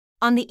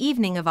On the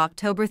evening of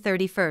October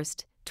 31,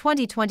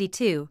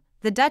 2022,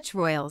 the Dutch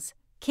royals,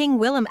 King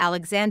Willem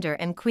Alexander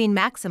and Queen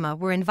Maxima,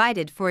 were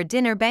invited for a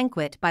dinner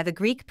banquet by the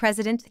Greek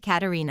President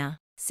Katerina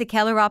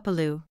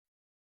Sakelloropoulou.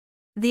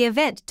 The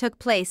event took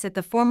place at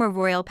the former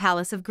royal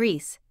palace of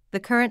Greece, the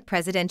current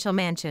presidential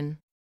mansion.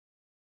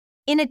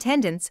 In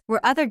attendance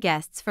were other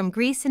guests from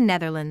Greece and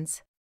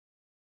Netherlands.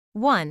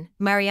 1.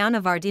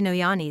 Mariana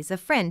Vardinoyannis, a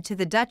friend to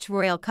the Dutch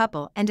royal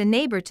couple and a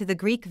neighbor to the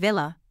Greek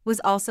villa,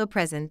 was also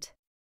present.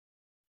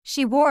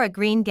 She wore a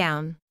green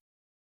gown.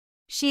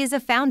 She is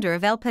a founder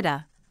of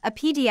Elpida, a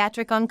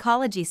pediatric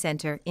oncology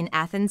center in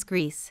Athens,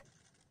 Greece.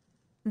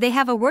 They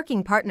have a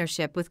working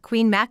partnership with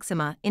Queen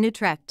Maxima in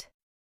Utrecht.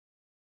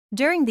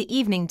 During the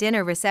evening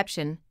dinner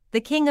reception,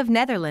 the King of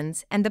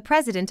Netherlands and the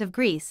President of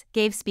Greece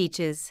gave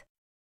speeches.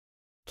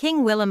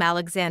 King Willem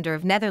Alexander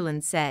of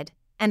Netherlands said,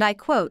 and I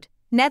quote,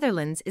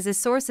 "Netherlands is a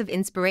source of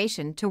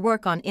inspiration to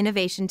work on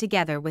innovation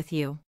together with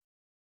you.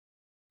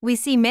 We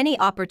see many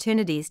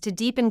opportunities to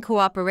deepen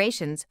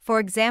cooperations, for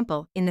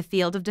example, in the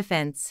field of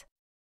defense.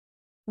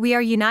 We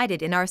are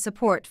united in our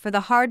support for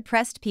the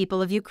hard-pressed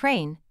people of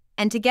Ukraine,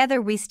 and together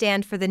we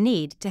stand for the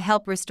need to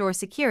help restore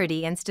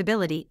security and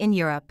stability in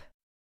Europe."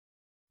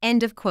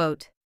 End of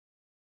quote.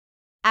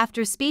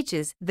 After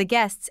speeches, the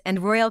guests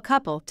and royal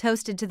couple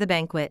toasted to the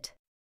banquet.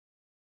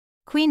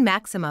 Queen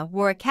Maxima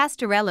wore a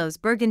Castorello's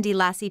burgundy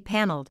lassie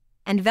panelled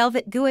and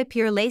velvet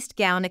guipure laced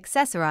gown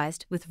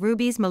accessorized with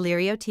rubies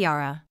Malirio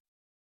tiara.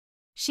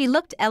 She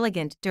looked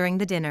elegant during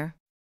the dinner.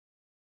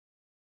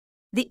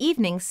 The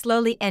evening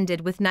slowly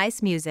ended with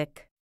nice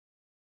music.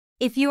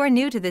 If you are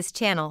new to this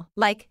channel,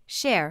 like,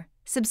 share,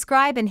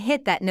 subscribe and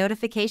hit that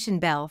notification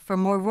bell for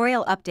more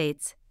royal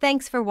updates.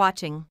 Thanks for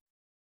watching.